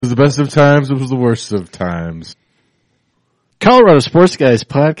was the best of times. It was the worst of times. Colorado Sports Guys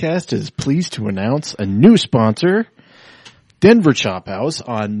podcast is pleased to announce a new sponsor, Denver Chop House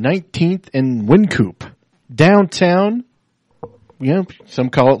on 19th and Wynkoop, downtown.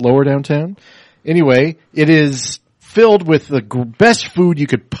 Some call it lower downtown. Anyway, it is filled with the best food you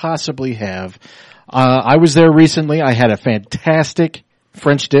could possibly have. I was there recently. I had a fantastic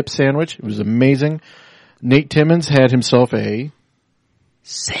French dip sandwich. It was amazing. Nate Timmons had himself a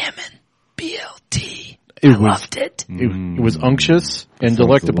salmon BLT. I loved it. It was unctuous and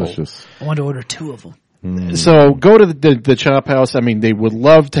delectable. Delicious. I want to order 2 of them. So go to the Chop House. I mean, they would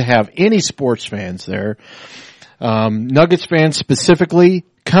love to have any sports fans there. Nuggets fans specifically,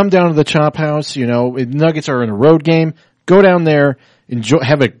 come down to the Chop House. You know, if Nuggets are in a road game, go down there,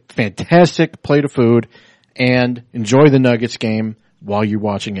 have a fantastic plate of food, and enjoy the Nuggets game while you're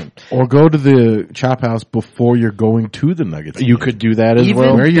watching it. Or go to the Chop House before you're going to the Nuggets. You could do that as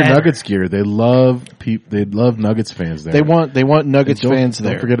well. Wear your Nuggets gear. They love Nuggets fans there. They want Nuggets fans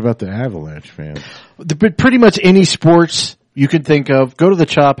there. Don't forget about the Avalanche fans. But pretty much any sports you could think of, go to the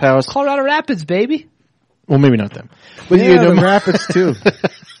Chop House. Colorado Rapids, baby. Well, maybe not them. But the Rapids too.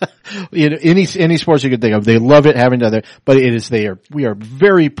 Any sports you could think of, they love it having it there. But we are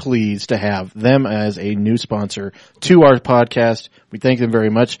very pleased to have them as a new sponsor to our podcast. We thank them very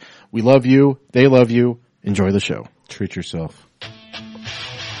much. We love you. They love you. Enjoy the show. Treat yourself.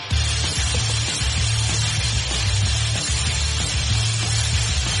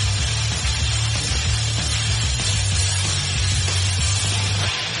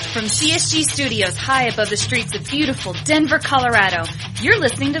 From CSG Studios high above the streets of beautiful Denver, Colorado, you're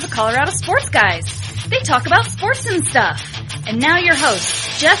listening to the Colorado Sports Guys. They talk about sports and stuff. And now your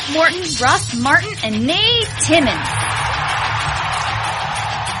hosts, Jeff Morton, Ross Martin, and Nate Timmons.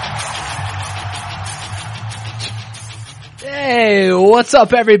 Hey, what's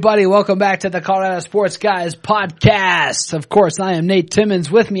up, everybody? Welcome back to the Colorado Sports Guys podcast. Of course, I am Nate Timmons.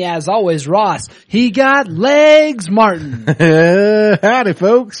 With me, as always, Ross. He got legs, Martin. Howdy,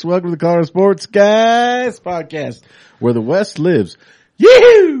 folks. Welcome to the Colorado Sports Guys podcast, where the West lives.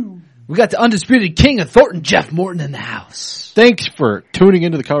 Yee-hoo! We got the undisputed king of Thornton, Jeff Morton, in the house. Thanks for tuning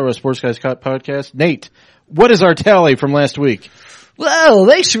into the Colorado Sports Guys podcast. Nate, what is our tally from last week? Well,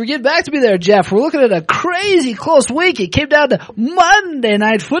 thanks for getting back to me there, Jeff. We're looking at a crazy close week. It came down to Monday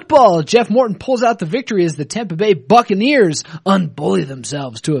Night Football. Jeff Morton pulls out the victory as the Tampa Bay Buccaneers unbully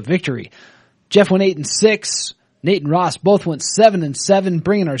themselves to a victory. Jeff went 8-6. Nate and Ross both went 7-7,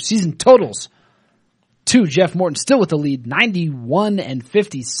 bringing our season totals to Jeff Morton still with the lead,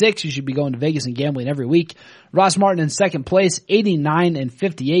 91-56. You should be going to Vegas and gambling every week. Ross Martin in second place,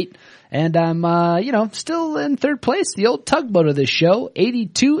 89-58. And I'm, still in third place, the old tugboat of this show,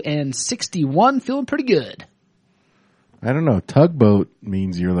 82-61, feeling pretty good. I don't know. Tugboat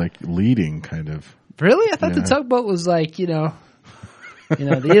means you're like leading, kind of. Really? I thought the tugboat was like, the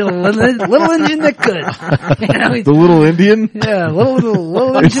little engine that could. The little Indian? Yeah,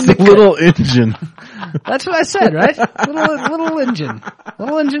 little engine it's that the little engine. That's what I said, right? Little engine.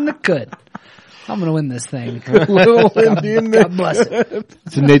 Little engine that could. I'm going to win this thing. Little Indian. God bless it.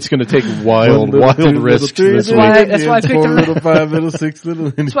 So Nate's going to take wild risks this week. That's why I picked little 5, little 6, little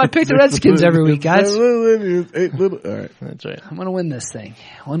Indians. That's why I picked the Redskins every week, guys. Little Indians, 8 little. All right, that's right. I'm going to win this thing,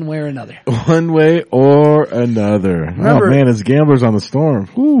 one way or another. One way or another. Remember, oh man, it's Gamblers on the Storm.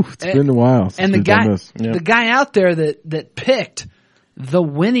 Whew, it's been a while since and we've done this. The guy out there that picked the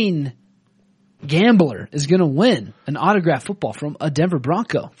winning gambler is going to win an autographed football from a Denver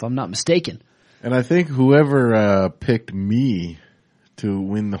Bronco, if I'm not mistaken. And I think whoever picked me to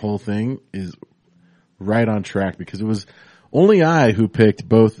win the whole thing is right on track, because it was only I who picked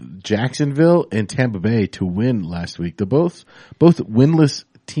both Jacksonville and Tampa Bay to win last week. Both winless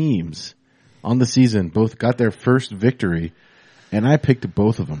teams on the season, both got their first victory, and I picked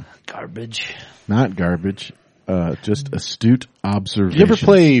both of them. Garbage. Not garbage. Just astute observation. You ever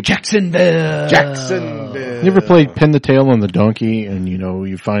play Jacksonville? You ever play Pin the Tail on the Donkey, and you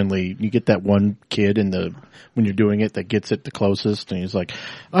get that one kid when you're doing it that gets it the closest, and he's like,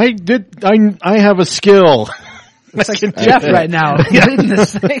 I have a skill. It's like Jeff right now leading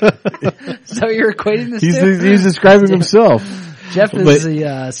this thing. So you're equating this to? He's describing himself. Jeff is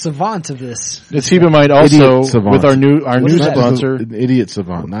the savant of this. Let's keep in mind also with our new sponsor, an idiot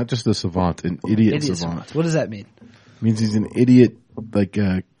savant, not just a savant, an idiot savant. What does that mean? It means he's an idiot, like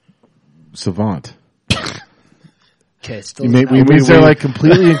savant. Okay, still. They're like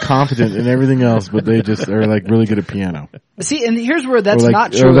completely incompetent in everything else, but they just are like really good at piano. See, and here's where that's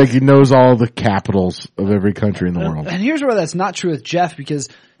not true. Or like he knows all the capitals of every country in the world. And here's where that's not true with Jeff, because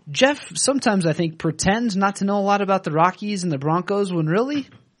Jeff sometimes, I think, pretends not to know a lot about the Rockies and the Broncos when really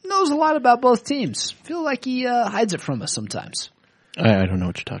knows a lot about both teams. Feel like he hides it from us sometimes. I don't know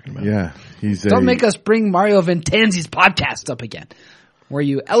what you're talking about. Yeah, Don't make us bring Mario Ventanzi's podcast up again, where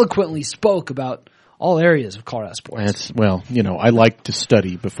you eloquently spoke about all areas of Colorado sports. I like to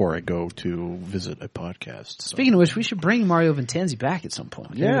study before I go to visit a podcast. So. Speaking of which, we should bring Mario Ventanzi back at some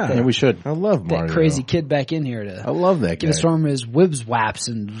point. Yeah, we should. I love Mario. That crazy kid back in here to I love that give guy. us some of his whibs whaps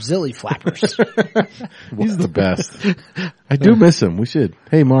and zilly flappers. He's the best. I do miss him. We should.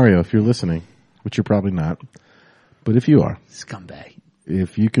 Hey, Mario, if you're listening, which you're probably not, but if you are, Scumbag.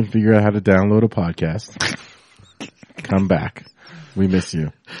 if you can figure out how to download a podcast, come back. We miss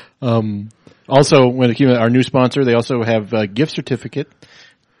you. Also, when it came to our new sponsor, they also have a gift certificate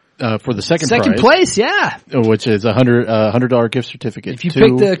for the second Second prize, place, yeah. which is $100 gift certificate. If you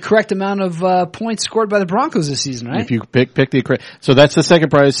pick the correct amount of points scored by the Broncos this season, right? If you pick the correct, so that's the second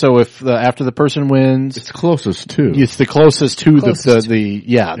prize. So if after the person wins, It's closest to. it's the closest to Closest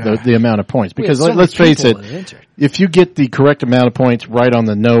the amount of points. We had Because so many let's face people it, that entered. if you get the correct amount of points right on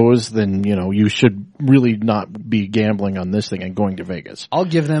the nose, then you should really not be gambling on this thing and going to Vegas. I'll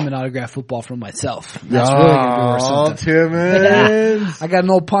give them an autographed football from myself. That's really going to be worth something. Timmons. I got an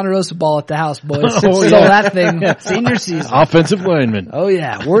old Ponderosa ball at the house, boys. Oh, Stole yeah. that thing senior season. Offensive lineman. Oh,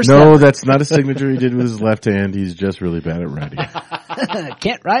 yeah. Worst No, that's not a signature he did with his left hand. He's just really bad at writing.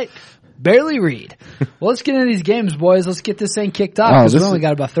 Can't write, barely read. Well, let's get into these games, boys. Let's get this thing kicked off because we only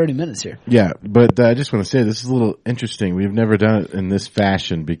got about 30 minutes here. Yeah, but I just want to say this is a little interesting. We've never done it in this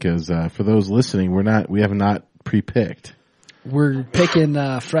fashion because for those listening, we have not pre-picked. We're picking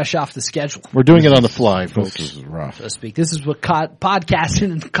fresh off the schedule, We're doing it on the fly, folks. This is rough. so to speak. This is what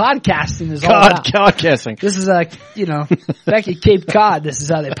podcasting is all about. Podcasting. This is back at Cape Cod, this is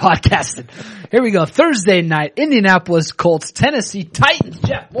how they podcasted. Here we go. Thursday night, Indianapolis Colts, Tennessee Titans.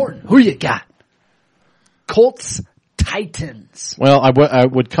 Jeff Morton, who you got? Colts, Titans. Well, I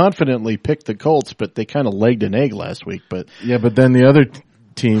would confidently pick the Colts, but they kind of legged an egg last week. But Yeah, but then the other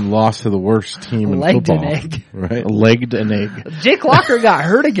team lost to the worst team in Legged football. an egg. Right? legged an egg. Jake Locker got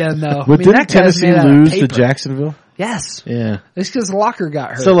hurt again, though. But didn't that guy's Tennessee made out of lose to paper. Jacksonville? Yes. Yeah. It's because Locker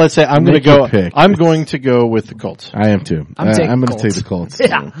got hurt. So let's say I'm going to Make your go. pick. I'm going to go with the Colts. I am too. I'm taking going to Colts. take the Colts.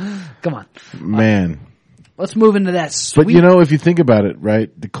 Yeah. Come on. Man. Let's move into that sweet. But if you think about it, right,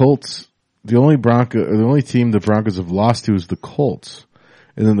 the Colts, the only team the Broncos have lost to is the Colts.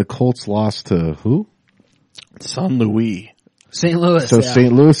 And then the Colts lost to who? San Luis. St. Louis. So yeah.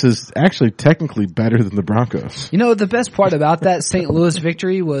 St. Louis is actually technically better than the Broncos. The best part about that St. Louis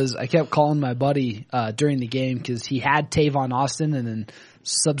victory was I kept calling my buddy during the game because he had Tavon Austin and then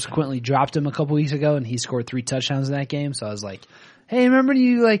subsequently dropped him a couple weeks ago, and he scored 3 touchdowns in that game. So I was like, hey, remember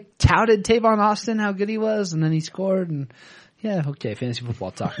you touted Tavon Austin, how good he was, and then he scored, and yeah, okay, fantasy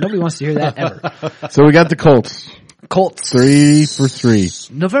football talk. Nobody wants to hear that ever. So we got the Colts. Colts. 3 for 3.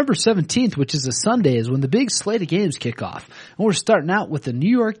 November 17th, which is a Sunday, is when the big slate of games kick off. And we're starting out with the New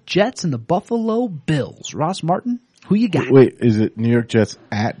York Jets and the Buffalo Bills. Ross Martin, who you got? Wait, is it New York Jets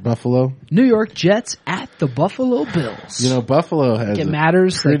at Buffalo? New York Jets at the Buffalo Bills. Buffalo has It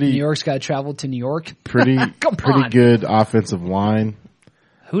matters that pretty- New York's got to travel to New York. pretty Come pretty on. good offensive line.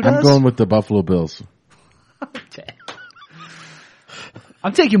 Who does? I'm going with the Buffalo Bills. Okay.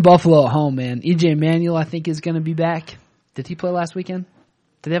 I'm taking Buffalo at home, man. EJ Manuel, I think, is going to be back. Did he play last weekend?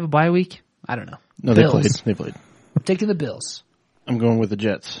 Did they have a bye week? I don't know. No, Bills. they played. I'm taking the Bills. I'm going with the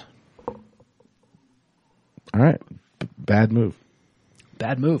Jets. All right. Bad move.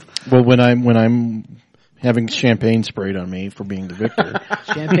 Bad move. Well, when I'm having champagne sprayed on me for being the victor.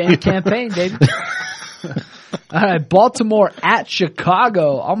 Champagne campaign, baby. All right, Baltimore at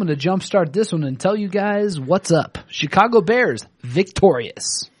Chicago. I'm going to jumpstart this one and tell you guys what's up. Chicago Bears,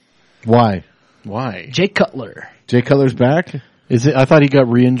 victorious. Why? Why? Jay Cutler. Jay Cutler's back? Is it? I thought he got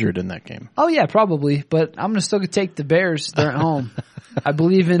re-injured in that game. Oh, yeah, probably. But I'm going to still take the Bears. They're at home. I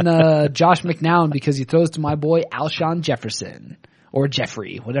believe in Josh McNown because he throws to my boy Alshon Jefferson. Or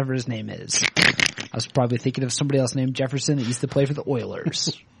Jeffrey, whatever his name is. I was probably thinking of somebody else named Jefferson that used to play for the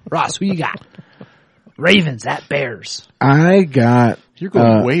Oilers. Ross, who you got? Ravens at Bears. I got... You're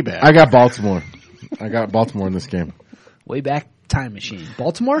going way back. I got Baltimore. I got Baltimore in this game. Way back time machine.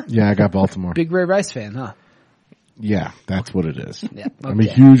 Baltimore? Yeah, I got Baltimore. Big Ray Rice fan, huh? Yeah, that's what it is. Yeah. I'm a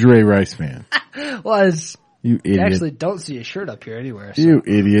okay. huge Ray Rice fan. Well, You you idiot. actually don't see a shirt up here anywhere. So. You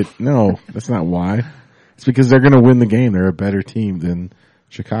idiot. No, that's not why. It's because they're going to win the game. They're a better team than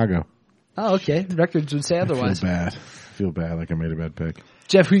Chicago. Oh, okay. The records would say otherwise. I feel bad like I made a bad pick.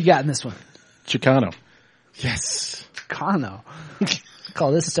 Jeff, who you got in this one? Chicano. Yes. Chicano.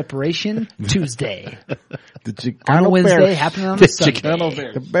 Call this Separation Tuesday. The Chicano On a Wednesday, Bears. happening on a Sunday. Chicano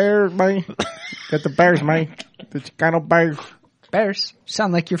Bears. The Bears, man. Got the Bears, man. The Chicano Bears. Bears.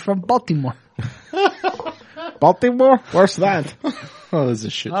 Sound like you're from Baltimore. Baltimore? Where's that? Oh, this is a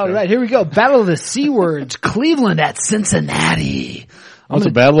shit show. All right, here we go. Battle of the C words. Cleveland at Cincinnati. Oh, it's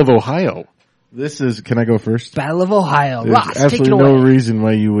a Battle of Ohio. Can I go first? Battle of Ohio. There's Ross, take it absolutely away. no reason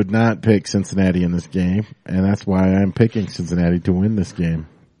why you would not pick Cincinnati in this game, and that's why I'm picking Cincinnati to win this game.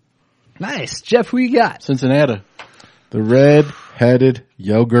 Nice. Jeff, who you got? Cincinnati. The red-headed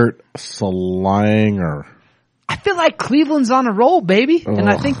yogurt slanger. I feel like Cleveland's on a roll, baby, and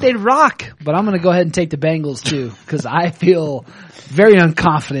I think they'd rock. But I'm going to go ahead and take the Bengals, too, because I feel very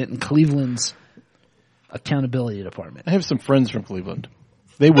unconfident in Cleveland's accountability department. I have some friends from Cleveland.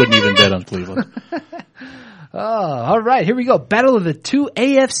 They wouldn't even bet on Cleveland. Oh, all right. Here we go. Battle of the two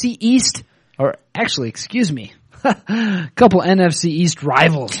AFC East, or actually, excuse me, a couple NFC East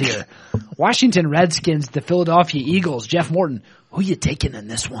rivals here. Washington Redskins, the Philadelphia Eagles. Jeff Morton, who you taking in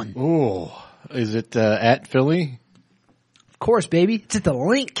this one? Oh, is it at Philly? Of course, baby. It's at the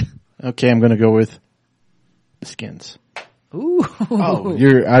Link. Okay, I'm going to go with the Skins. Ooh. Oh,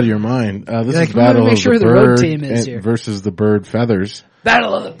 you're out of your mind. This Like, is we wanna Battle make of sure the the road Bird team is here. versus the Bird Feathers.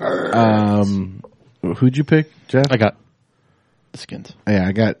 Battle of the Birds. Who'd you pick, Jeff? I got the Skins. Yeah,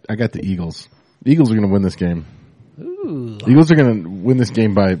 I got the Eagles. The Eagles are going to win this game. Ooh. Eagles are going to win this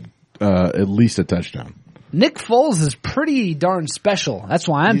game by at least a touchdown. Nick Foles is pretty darn special. That's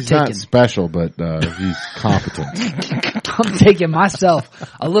why I'm He's taking. not special, but he's competent. I'm taking myself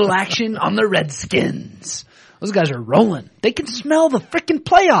a little action on the Redskins. Those guys are rolling. They can smell the freaking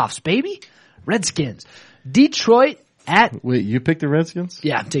playoffs, baby. Redskins. Detroit at. Wait, you picked the Redskins?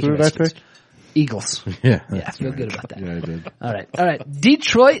 Yeah, I'm taking Who did I Redskins. pick? Eagles. Yeah. Yeah, I feel good about that. Yeah, I did. All right.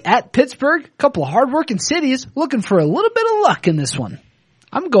 Detroit at Pittsburgh. Couple of hardworking cities looking for a little bit of luck in this one.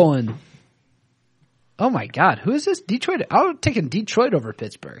 I'm going. Oh my God, who is this? Detroit. I'm taking Detroit over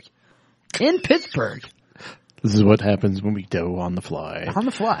Pittsburgh. In Pittsburgh. This is what happens when we go on the fly. On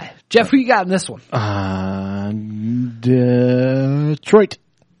the fly. Jeff, who you got in this one? Detroit.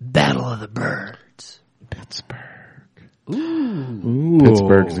 Battle of the Birds. Pittsburgh. Ooh.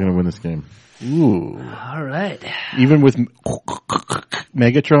 Pittsburgh is going to win this game. Ooh. All right. Even with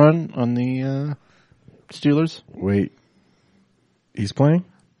Megatron on the Steelers? Wait. He's playing?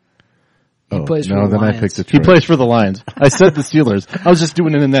 plays for no, the then Lions. I picked He Detroit. plays for the Lions. I said the Steelers. I was just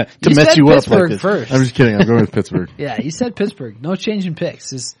doing it in that to You mess said you Pittsburgh up like this. first. I'm just kidding. I'm going with Pittsburgh. Yeah, you said Pittsburgh. No change in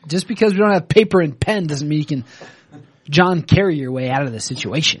picks. Just because we don't have paper and pen doesn't mean you can John Kerry your way out of the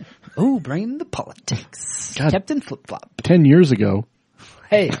situation. Ooh, bringing the politics. God. Captain Flip Flop. 10 years ago.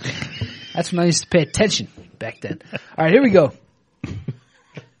 Hey, that's when I used to pay attention back then. All right, here we go.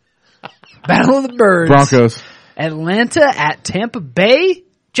 Battle of the Birds. Broncos. Atlanta at Tampa Bay.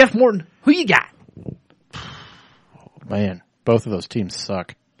 Jeff Morton, who you got? Man, both of those teams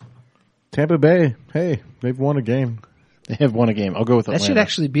suck. Tampa Bay. Hey, they've won a game. They have won a game. I'll go with That Atlanta. should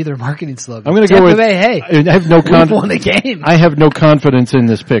actually be their marketing slogan. I'm going to go Tampa with Bay, hey, I have no we've won a game. I have no confidence in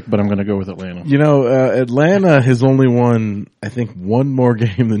this pick, but I'm going to go with Atlanta. You know, Atlanta has only won, I think, one more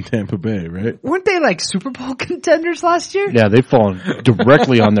game than Tampa Bay, right? Weren't they like Super Bowl contenders last year? Yeah, they've fallen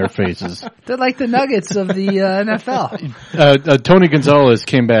directly on their faces. They're like the Nuggets of the NFL. Tony Gonzalez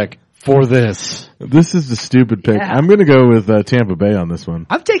came back for this. This is the stupid pick. Yeah. I'm going to go with Tampa Bay on this one.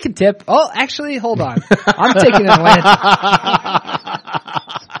 I'm taking Tip. Oh, actually, hold on. I'm taking Atlanta.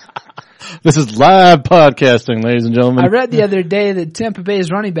 This is live podcasting, ladies and gentlemen. I read the other day that Tampa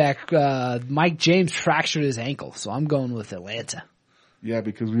Bay's running back, Mike James, fractured his ankle, so I'm going with Atlanta. Yeah,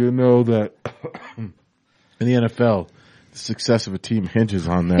 because we know that in the NFL, the success of a team hinges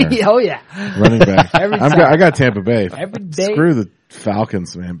on their Oh, yeah. running back. Every time. I got Tampa Bay. Every day. Screw the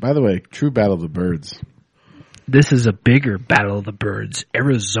Falcons, man. By the way, true battle of the birds. This is a bigger Battle of the Birds.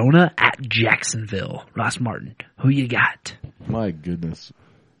 Arizona at Jacksonville. Ross Martin, who you got? My goodness.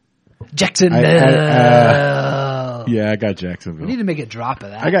 Jacksonville. Yeah, I got Jacksonville. We need to make a drop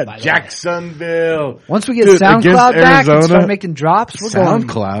of that. I got by the way. Jacksonville. Once we get Dude, SoundCloud against back and Arizona? start making drops, we're going.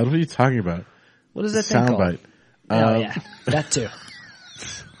 SoundCloud? What are you talking about? What is that thing called? Soundbite. Oh, yeah. That too.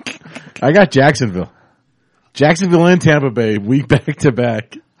 I got Jacksonville. Jacksonville and Tampa Bay, week back to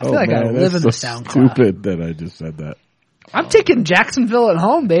back. I feel like I live in the SoundCloud. Stupid that I just said that. I'm taking Jacksonville at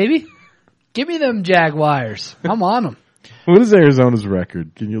home, baby. Give me them Jaguars. I'm on them. What is Arizona's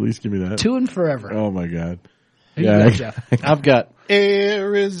record? Can you at least give me that? 2 and forever. Oh my God. Who Yeah, you got, Jeff? I've got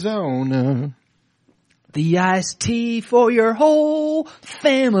Arizona. The iced tea for your whole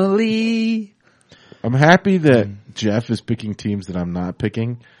family. I'm happy that Jeff is picking teams that I'm not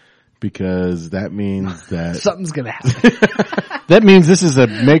picking because that means that Something's going to happen. That means this is a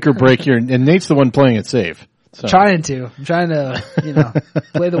make or break here, and Nate's the one playing it safe. So. I'm trying to,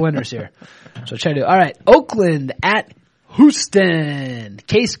 play the winners here. So try to. All right. Oakland at Houston.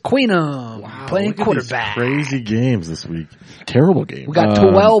 Case Queenum playing Look at these quarterback. crazy games this week. Terrible game. We got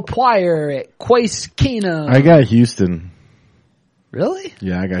Terrell Pryor at Case Keenum. I got Houston. Really?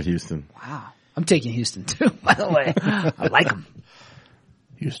 Yeah, I got Houston. Wow. I'm taking Houston too, by the way. I like them.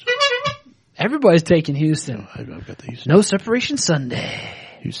 Houston. Everybody's taking Houston. I've got the Houston. No separation Sunday.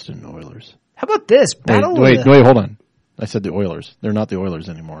 Houston Oilers. How about this? Wait, hold on. I said the Oilers. They're not the Oilers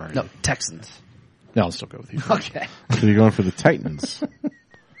anymore. No, Texans. No, I'll still go with Houston. Okay. So you're going for the Titans.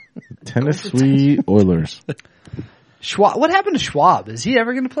 Tennessee Oilers. Schwab. What happened to Schwab? Is he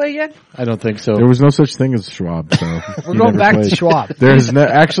ever going to play again? I don't think so. There was no such thing as Schwab, so We're going back to Schwab. There's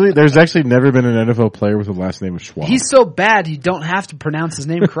actually never been an NFL player with the last name of Schwab. He's so bad you don't have to pronounce his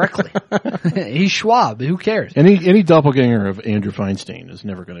name correctly. He's Schwab. Who cares? Any doppelganger of Andrew Feinstein is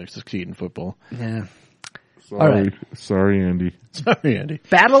never going to succeed in football. Yeah. Sorry. All right. Sorry, Andy. Sorry, Andy.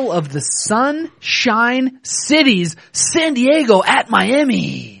 Battle of the Sunshine Cities. San Diego at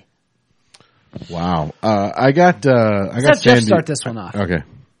Miami. Wow. I got Let's Jeff start this one off. Okay.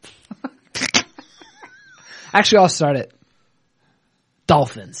 Actually, I'll start it.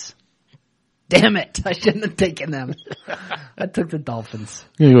 Dolphins. Damn it. I shouldn't have taken them. I took the Dolphins.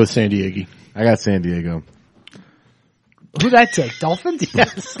 I'm going to go with San Diego. I got San Diego. Who'd I take? Dolphins?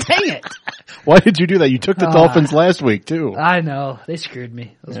 Yes. Dang it. Why did you do that? You took the Dolphins last week, too. I know. They screwed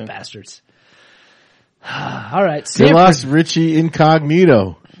me. Those bastards. All right. They lost Richie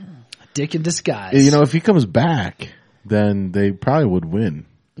Incognito. Dick in disguise. You know, if he comes back, then they probably would win.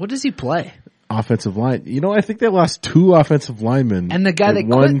 What does he play? Offensive line. You know, I think they lost 2 offensive linemen. And the guy that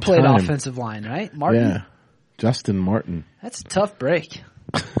one quit played time. offensive line, right? Martin? Yeah. Justin Martin. That's a tough break.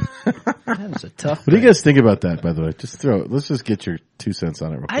 That was a tough What do you guys think about that, by the way? Let's just get your 2 cents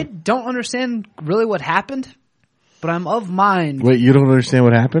on it real quick. I don't understand really what happened, but I'm of mind. Wait, you don't understand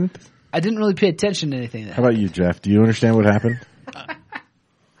what happened? I didn't really pay attention to anything. How about you, Jeff? Do you understand what happened?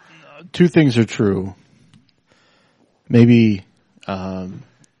 2 things are true. Maybe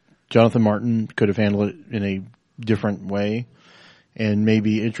Jonathan Martin could have handled it in a different way, and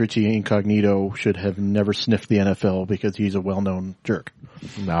maybe Richie Incognito should have never sniffed the NFL because he's a well-known jerk.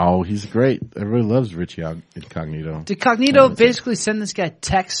 No, he's great. Everybody loves Richie Incognito. Did Cognito basically send this guy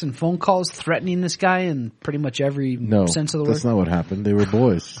texts and phone calls threatening this guy in pretty much every sense of the word? That's not what happened. They were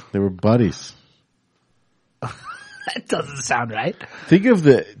boys. They were buddies. That doesn't sound right. Think of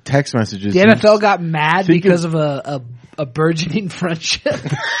the text messages. The NFL got mad because of a burgeoning friendship.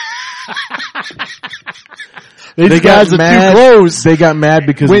 They got mad. Too close. They got mad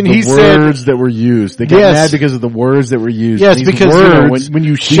because of the words that were used. They got mad because of the words that were used. Yes, because when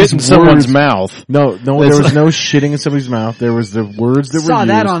you shit in someone's mouth. No, there was no shitting in somebody's mouth. There was the words that were used. Saw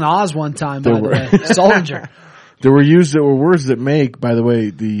that on Oz one time, by the way. Solinger. There were words that make, by the way,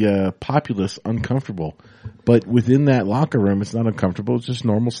 the populace uncomfortable. But within that locker room, it's not uncomfortable. It's just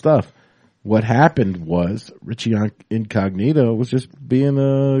normal stuff. What happened was Richie Incognito was just being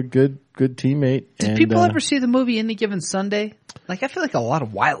a good teammate. Did people ever see the movie Any Given Sunday? Like, I feel like a lot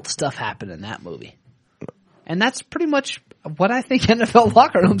of wild stuff happened in that movie. And that's pretty much what I think NFL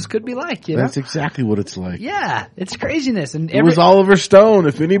locker rooms could be like. You know? That's exactly what it's like. Yeah, it's craziness. And it was Oliver Stone.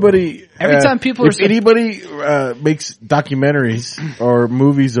 If anybody, time people anybody makes documentaries or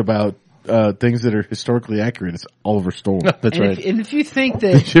movies about things that are historically accurate, it's Oliver Stone. That's right. And if you think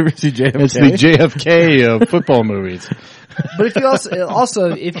that did you ever see JFK? It's the JFK of football movies. But if you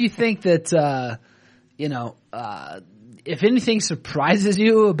also if you think that if anything surprises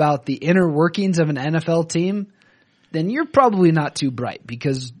you about the inner workings of an NFL team, then you're probably not too bright,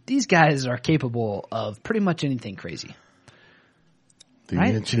 because these guys are capable of pretty much anything crazy. The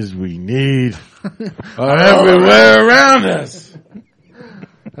inches we need are everywhere around us.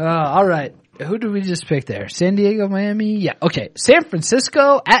 All right. Who did we just pick there? San Diego, Miami? Yeah. Okay. San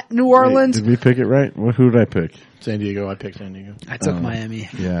Francisco at New Orleans. Wait, did we pick it right? Who did I pick? San Diego. I picked San Diego. I took Miami.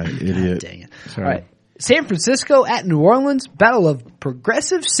 Yeah, idiot. Dang it. Sorry. All right. San Francisco at New Orleans. Battle of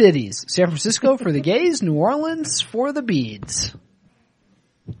progressive cities. San Francisco for the gays. New Orleans for the beads.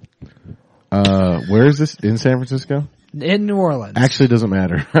 Where is this? In San Francisco? In New Orleans. Actually, doesn't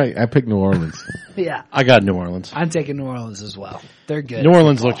matter. I picked New Orleans. Yeah. I got New Orleans. I'm taking New Orleans as well. They're good. New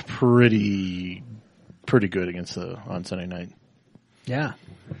Orleans looked pretty good on Sunday night. Yeah.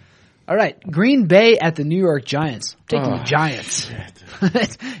 All right. Green Bay at the New York Giants. I'm taking the Giants.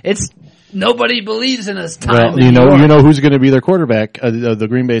 It's nobody believes in us. Well, you know who's going to be their quarterback, the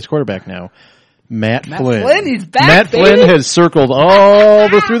Green Bay's quarterback now. Matt Flynn. He's back. Matt Flynn has circled all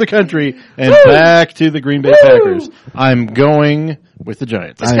through the country and back to the Green Bay Packers. I'm going with the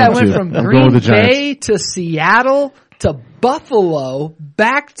Giants. This guy went from Green Bay to Seattle to Buffalo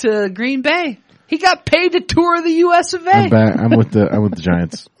back to Green Bay. He got paid to tour the U.S. of A. I'm back. I'm with the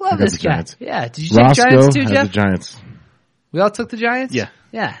Giants. Love I got this the guy. Giants. Yeah. Did you take Roscoe Giants too, has Jeff? the Giants. We all took the Giants? Yeah.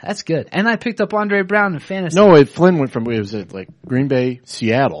 Yeah, that's good. And I picked up Andre Brown in fantasy. No, Flynn went from, it was at like Green Bay,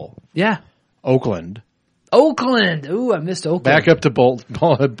 Seattle, Yeah. Oakland, Oakland. Ooh, I missed Oakland. back up to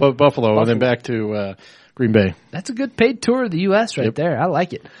Buffalo, and then back to Green Bay. That's a good paid tour of the U.S. right there. I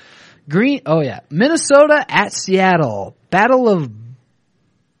like it. Minnesota at Seattle. Battle of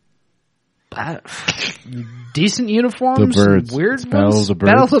decent uniforms. The Birds. Weird It's Battle ones. of the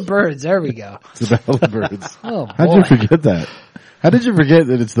Birds. Battle of the Birds. There we go. It's the Battle of the Birds. Oh, boy. How'd you forget that? How did you forget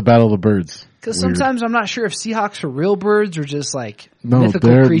that it's the Battle of the Birds? Because Weird. sometimes I'm not sure if Seahawks are real birds or just like No, mythical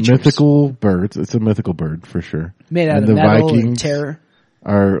they're creatures. mythical birds. It's a mythical bird for sure. Made out And of the metal and Vikings terror.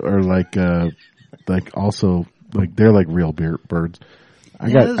 are like also like they're like real birds. I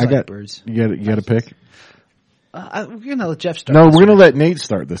got birds. You got to pick. We're gonna let Jeff start. No, this we're gonna one. let Nate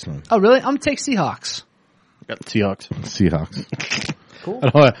start this one. Oh, really? I'm gonna take Seahawks. Got the Seahawks. Seahawks. Cool. I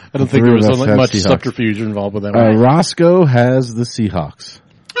don't think Three there of was us have much Seahawks. subterfuge involved with that one. Roscoe has the Seahawks.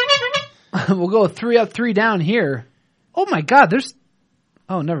 We'll go 3 up, 3 down here. Oh my God,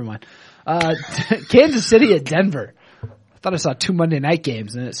 never mind. Kansas City at Denver. I thought I saw 2 Monday night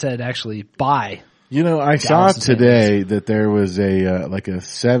games and it said actually bye. You know, I saw Dallas and today that there was a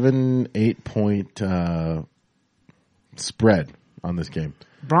 7-8 point spread on this game.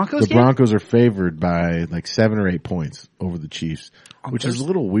 Broncos The game? Broncos are favored by like 7 or 8 points over the Chiefs, which is a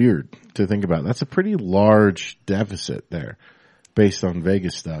little weird to think about. That's a pretty large deficit there based on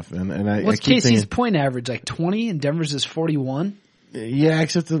Vegas stuff. And What's I keep KC's thinking, point average? Like 20 and Denver's is 41? yeah,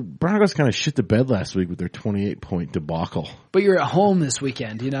 except the Broncos kind of shit the bed last week with their 28 point debacle. But you're at home this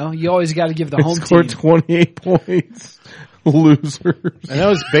weekend, you know? You always got to give the They home scored team. 28 points. Losers. And that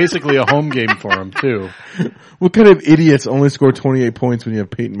was basically a home game for them, too. What kind of idiots only score 28 points when you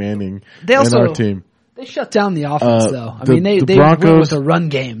have Peyton Manning They also- and our team? They shut down the offense, though. I the mean, they Broncos- went with a run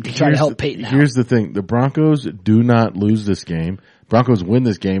game to try to help Peyton out. Here's the thing. The Broncos do not lose this game. Broncos win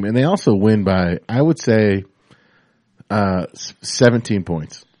this game, and they also win by, I would say, 17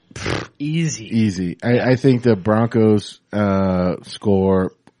 points. Easy. I think the Broncos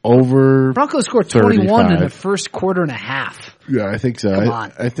score over. Broncos scored 21 in 35. the first quarter and a half. Yeah, I think so. Come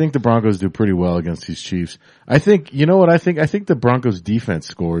on. I think the Broncos do pretty well against these Chiefs. I think, you know what I think? I think the Broncos defense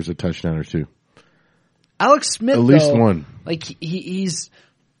scores a touchdown or two. Alex Smith, At least though, one. like he's,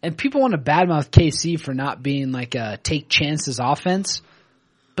 and people want to badmouth KC for not being like a take chances offense,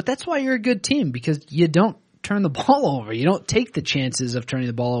 but that's why you're a good team because you don't turn the ball over. You don't take the chances of turning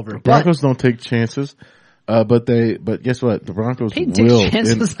the ball over. Broncos don't take chances, but guess what? The Broncos Peyton will. takes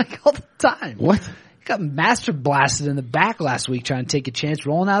chances like all the time. What? He got master blasted in the back last week trying to take a chance,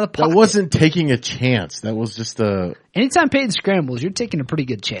 rolling out of the pocket. That wasn't taking a chance. That was just a. Anytime Peyton scrambles, you're taking a pretty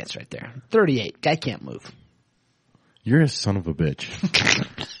good chance right there. 38. Guy can't move. You're a son of a bitch.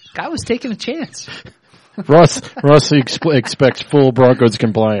 Guy was taking a chance. Russ expects full Broncos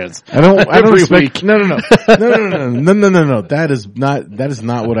compliance. I don't Every expect. week. No. That is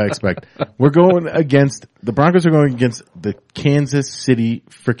not what I expect. We're going against the Broncos. Are going against the Kansas City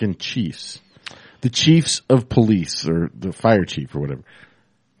freaking Chiefs, the Chiefs of Police or the Fire Chief or whatever.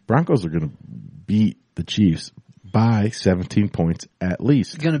 Broncos are going to beat the Chiefs by 17 points at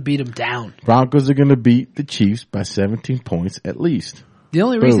least. Going to beat him down. Broncos are going to beat the Chiefs by 17 points at least. The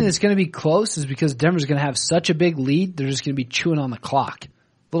only reason Boom. it's going to be close is because Denver's going to have such a big lead, they're just going to be chewing on the clock.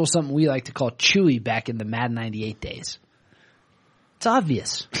 A little something we like to call chewy back in the Madden 98 days. It's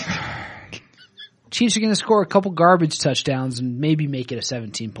obvious. Chiefs are going to score a couple garbage touchdowns and maybe make it a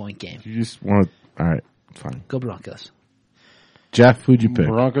 17-point game. You just want to. All right, fine. Go Broncos. Jeff, who'd you pick?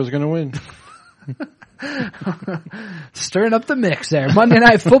 Broncos going to win. Stirring up the mix there. Monday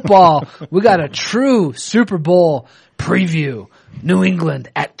Night Football. We got a true Super Bowl preview. New England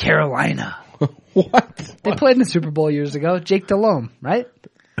at Carolina. What? They played in the Super Bowl years ago. Jake Delhomme, right?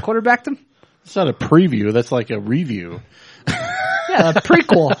 Quarterbacked them? It's not a preview. That's like a review. Yeah, a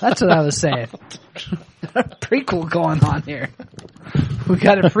prequel. That's what I was saying. A prequel going on here. We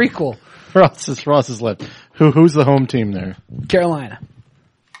got a prequel. Ross is left. Who's the home team there? Carolina.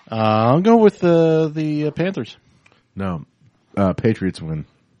 I'll go with the Panthers. No, Patriots win.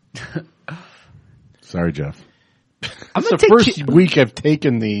 Sorry, Jeff. I'm It's gonna the take first week I've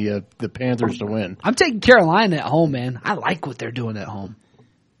taken the Panthers to win. I'm taking Carolina at home, man. I like what they're doing at home.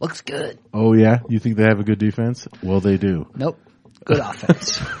 Looks good. Oh yeah, you think they have a good defense? Well, they do. Nope. Good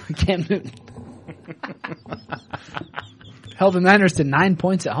offense. Cam Newton. Held the Niners to 9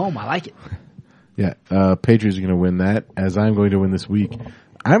 points at home. I like it. Yeah, Patriots are going to win that, as I'm going to win this week.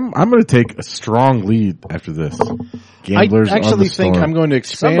 I'm going to take a strong lead after this. Gamblers I on actually the think storm. I'm going to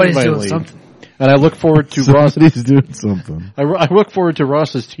expand Somebody's my doing lead. something. And I look forward to Ross. Somebody's doing something. I look forward to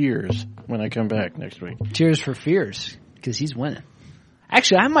Ross's tears when I come back next week. Tears for Fears, because he's winning.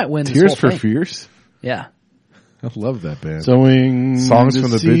 Actually, I might win this Tears whole for thing. Fears? Yeah. I love that band. Sowing Songs from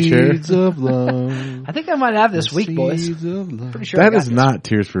the big chair. seeds of love. I think I might have this week, boys. Seeds of love. Pretty sure I That got is this. not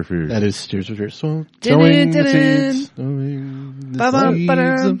Tears for Fears. That is Tears for Fears. So, Dun, sowing dun, the dun. seeds. Sowing the Ba-ba, seeds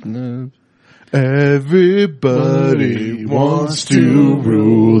ba-da. of love. Everybody wants to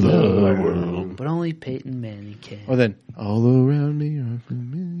rule the world. But only Peyton Manning can. Or then, all around me are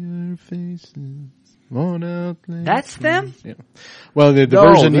familiar faces. Worn out things. That's them? Yeah. Well, the No,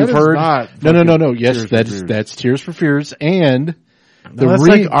 version that you've is heard. not No. Yes, Tears for Fears. that's Tears for Fears. And No, that's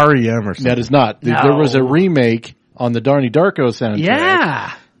like REM or something. that is not. No. There was a remake on the Donnie Darko soundtrack.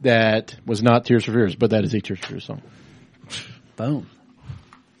 Yeah. That was not Tears for Fears, but that is a Tears for Fears song. Boom.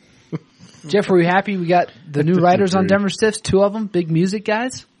 Jeff, were you happy we got the new writers on Denver Stiffs? 2 of them, big music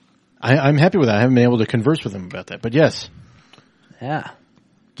guys? I'm happy with that. I haven't been able to converse with them about that, but yes. Yeah.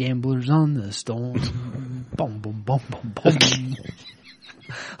 Gamblers on the storm. Boom, boom, boom, boom, boom.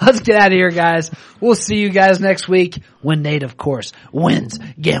 Let's get out of here, guys. We'll see you guys next week when Nate, of course, wins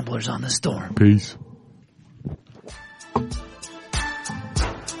Gamblers on the Storm. Peace.